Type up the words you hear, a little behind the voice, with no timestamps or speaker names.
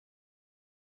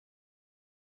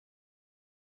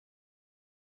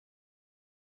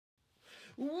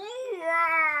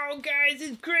Wow, guys,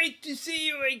 it's great to see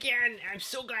you again. I'm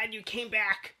so glad you came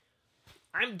back.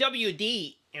 I'm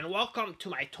WD, and welcome to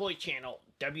my toy channel,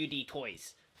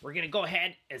 WDToys. We're going to go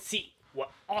ahead and see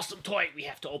what awesome toy we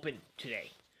have to open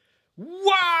today.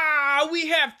 Wow, we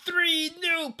have 3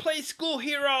 new Play School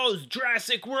Heroes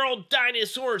Jurassic World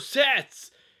Dinosaur sets.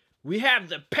 We have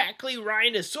the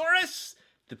Pachyrhinosaurus,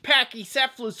 the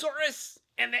Pachycephalosaurus,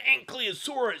 and the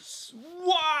Ankylosaurus.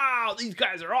 Wow, these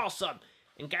guys are awesome.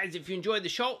 And guys, if you enjoyed the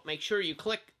show, make sure you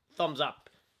click thumbs up.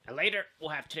 And later,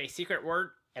 we'll have today's secret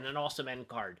word and an awesome end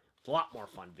card. A lot more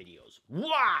fun videos.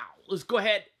 Wow! Let's go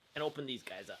ahead and open these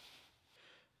guys up.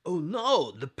 Oh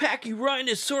no, the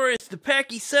Pachyrhinosaurus, the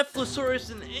Pachycephalosaurus,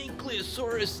 and the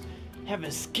Ankylosaurus have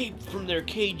escaped from their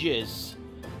cages.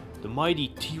 The mighty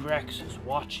T-Rex is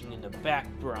watching in the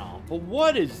background. But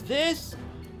what is this?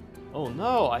 Oh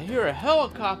no, I hear a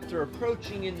helicopter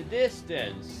approaching in the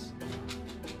distance.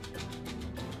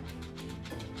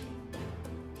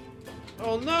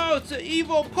 Oh no, it's an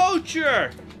evil poacher!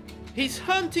 He's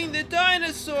hunting the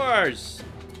dinosaurs!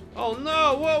 Oh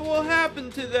no, what will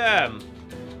happen to them?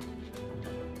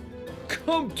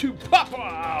 Come to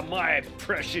Papa, my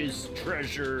precious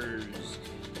treasures!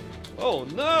 Oh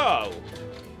no!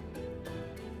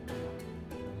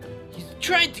 He's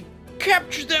trying to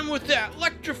capture them with that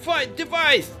electrified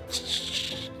device!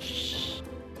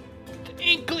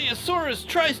 The Ankylosaurus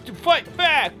tries to fight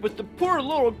back, but the poor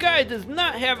little guy does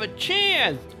not have a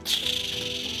chance!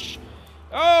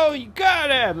 Oh, you got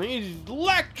him! He's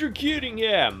electrocuting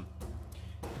him!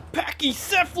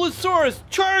 Pachycephalosaurus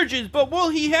charges, but will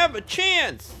he have a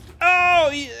chance? Oh,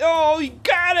 he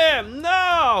got him!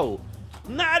 No!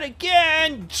 Not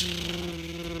again!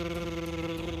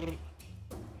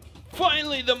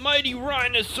 Finally, the mighty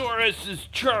Rhinosaurus is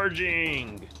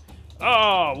charging!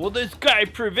 Oh, will this guy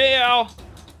prevail?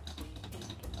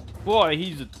 Boy,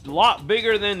 he's a lot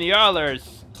bigger than the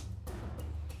others.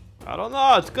 I don't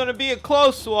know, it's gonna be a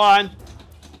close one.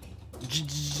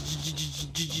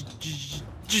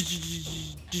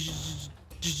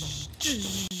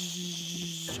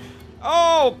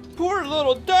 Oh, poor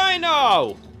little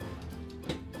dino!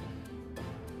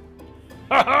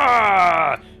 Ha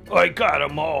ha! I got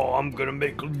them all. I'm gonna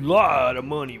make a lot of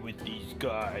money with these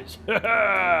guys. Ha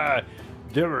ha!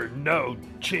 There are no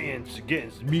chance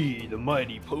against me, the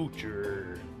mighty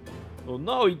poacher. Oh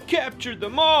no, he captured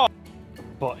them all!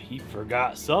 But he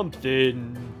forgot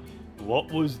something.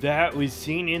 What was that we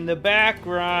seen in the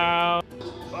background?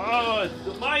 Oh, it's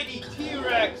the mighty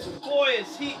T-Rex. Boy,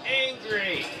 is he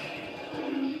angry.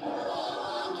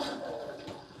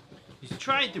 He's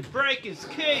trying to break his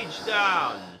cage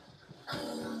down.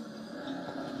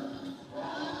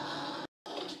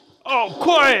 Oh,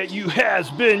 quiet, you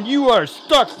has-been! You are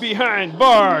stuck behind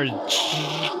bars!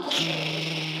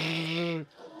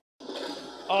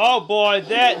 Oh boy,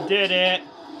 that did it!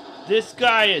 This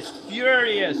guy is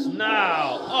furious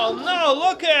now! Oh no,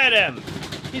 look at him!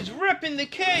 He's ripping the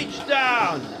cage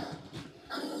down!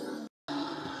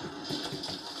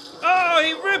 Oh,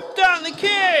 he ripped down the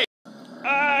cage!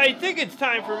 I think it's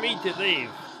time for me to leave.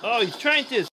 Oh, he's trying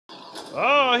to...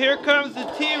 Oh, here comes the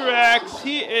T-Rex.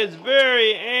 He is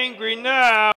very angry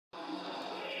now.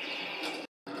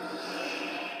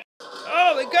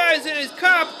 Oh, the guy's in his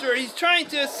copter. He's trying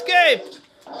to escape.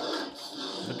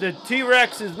 But the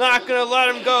T-Rex is not going to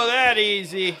let him go that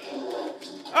easy.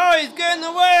 Oh, he's getting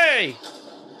away.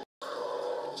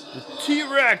 The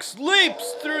T-Rex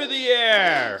leaps through the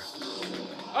air.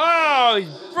 Oh,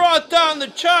 he's brought down the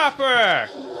chopper.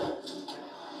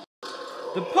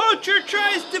 The poacher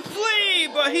tries to flee,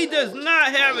 but he does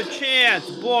not have a chance.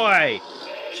 Boy,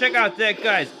 check out that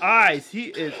guy's eyes. He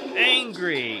is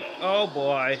angry. Oh,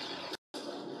 boy.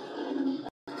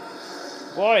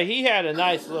 Boy, he had a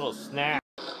nice little snack.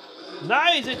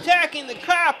 Now he's attacking the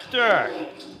copter.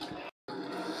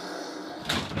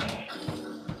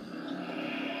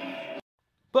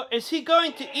 But is he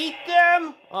going to eat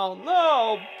them? Oh,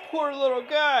 no. Poor little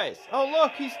guys. Oh,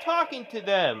 look, he's talking to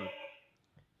them.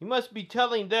 He must be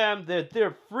telling them that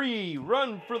they're free,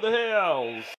 run for the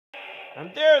hills.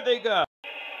 And there they go.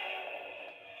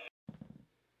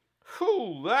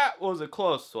 Whew, that was a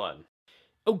close one.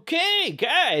 Okay,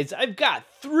 guys, I've got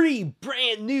 3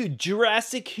 brand new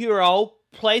Jurassic Hero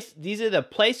these are the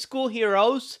Play School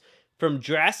Heroes from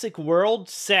Jurassic World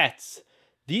sets.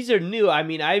 These are new. I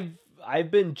mean,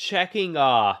 I've been checking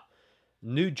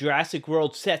new Jurassic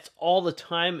World sets all the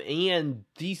time, and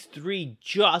these 3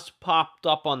 just popped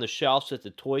up on the shelves at the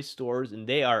toy stores, and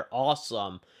they are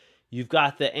awesome. You've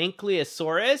got the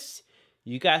Ankylosaurus,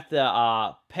 you got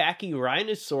the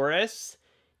Pachyrhinosaurus,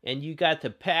 and you got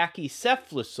the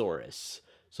Pachycephalosaurus.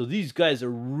 So these guys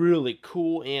are really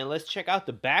cool, and let's check out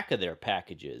the back of their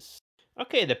packages.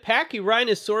 Okay, the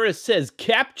Pachyrhinosaurus says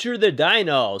capture the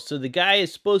dino. So the guy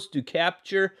is supposed to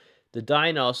capture the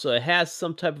dino, so it has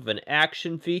some type of an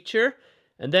action feature.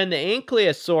 And then the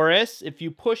Ankylosaurus, if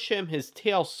you push him, his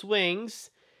tail swings.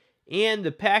 And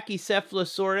the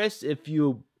Pachycephalosaurus, if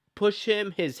you push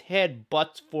him, his head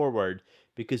butts forward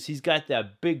because he's got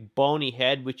that big bony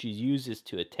head which he uses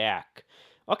to attack.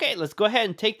 Okay, let's go ahead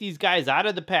and take these guys out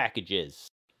of the packages.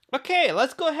 Okay,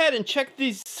 let's go ahead and check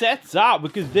these sets out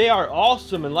because they are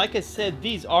awesome. And like I said,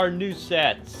 these are new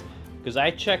sets because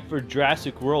I check for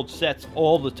Jurassic World sets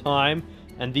all the time.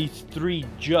 And these 3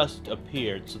 just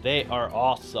appeared, so they are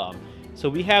awesome. So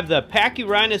we have the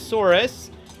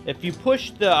Pachyrhinosaurus. If you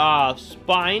push the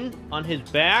spine on his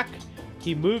back,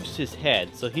 he moves his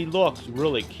head, so he looks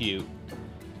really cute.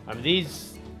 I mean,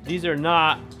 these are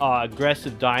not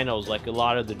aggressive dinos like a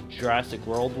lot of the Jurassic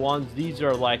World ones. These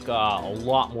are like a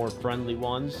lot more friendly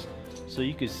ones. So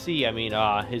you can see, I mean,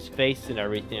 his face and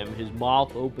everything. I mean, his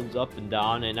mouth opens up and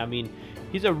down, and I mean,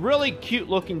 he's a really cute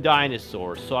looking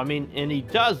dinosaur. So I mean, and he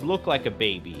does look like a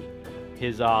baby.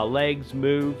 His legs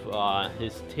move,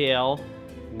 his tail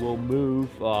will move,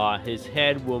 his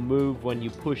head will move when you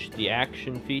push the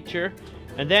action feature.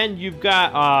 And then you've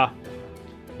got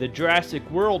the Jurassic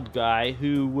World guy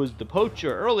who was the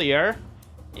poacher earlier.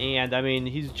 And I mean,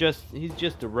 he's just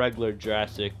a regular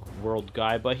Jurassic World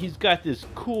guy, but he's got this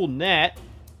cool net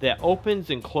that opens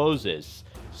and closes.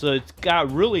 So it's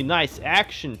got really nice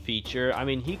action feature. I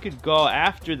mean, he could go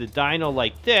after the dino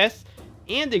like this,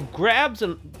 and it grabs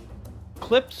and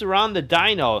clips around the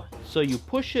dino. So you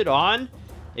push it on,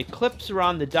 it clips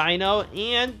around the dino,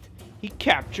 and he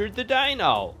captured the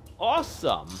dino.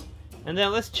 Awesome. And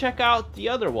then let's check out the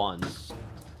other ones.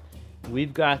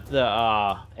 We've got the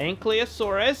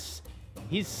Ankylosaurus.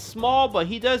 He's small, but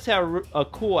he does have a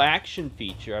cool action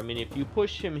feature. I mean, if you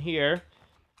push him here,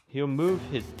 he'll move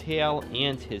his tail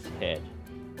and his head.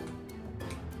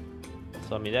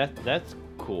 So I mean, that's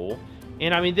cool.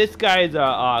 And I mean, this guy is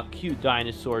a cute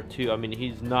dinosaur too. I mean,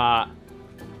 he's not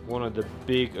one of the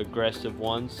big aggressive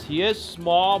ones. He is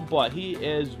small, but he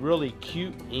is really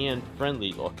cute and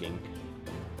friendly looking.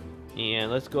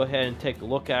 And let's go ahead and take a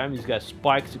look at him. He's got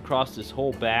spikes across his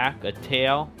whole back, a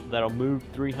tail that'll move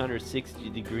 360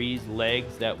 degrees,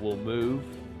 legs that will move,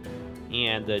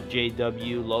 and the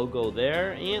JW logo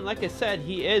there. And like I said,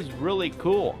 he is really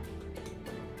cool.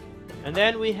 And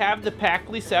then we have the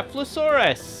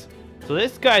Pachycephalosaurus. So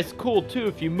this guy's cool too.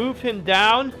 If you move him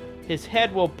down, his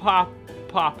head will pop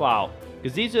out.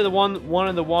 Because these are one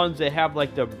of the ones that have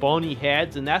like the bony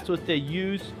heads, and that's what they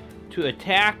use to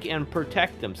attack and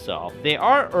protect themselves. They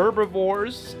are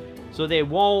herbivores, so they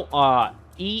won't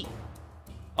eat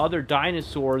other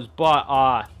dinosaurs,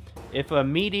 but if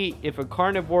a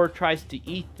carnivore tries to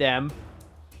eat them,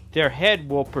 their head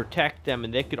will protect them,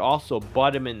 and they could also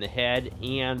butt him in the head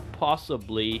and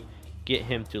possibly get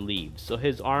him to leave. So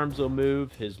his arms will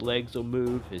move, his legs will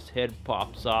move, his head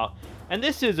pops out. And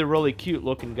this is a really cute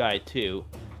looking guy too.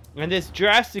 And this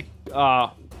Jurassic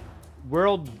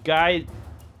World guy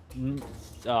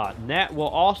net will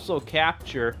also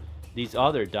capture these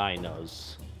other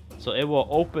dinos. So it will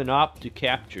open up to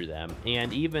capture them.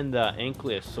 And even the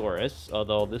Ankylosaurus,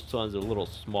 although this one's a little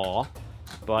small,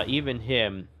 but even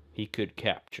him he could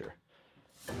capture.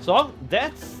 So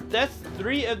that's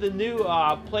 3 of the new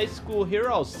Play School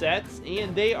Hero sets,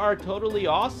 and they are totally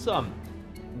awesome.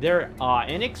 They're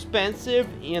inexpensive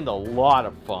and a lot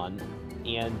of fun,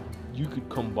 and you could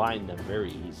combine them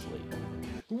very easily.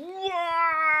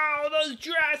 Wow, those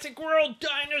Jurassic World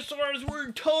dinosaurs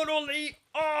were totally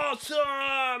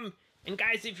awesome! And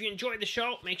guys, if you enjoyed the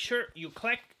show, make sure you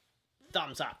click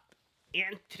thumbs up.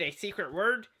 And today's secret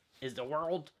word is the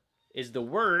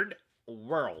word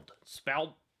world,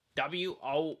 spelled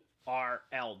W-O-R-L-D.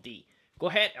 Go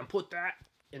ahead and put that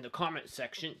in the comment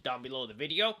section down below the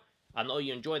video. I know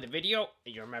you enjoyed the video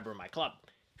and you're a member of my club.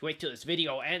 If you wait till this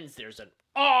video ends, there's an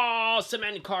awesome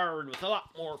end card with a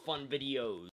lot more fun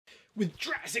videos. With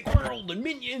Jurassic World and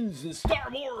Minions and Star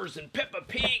Wars and Peppa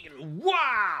Pig, and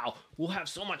wow! We'll have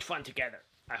so much fun together.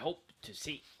 I hope to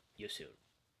see you soon.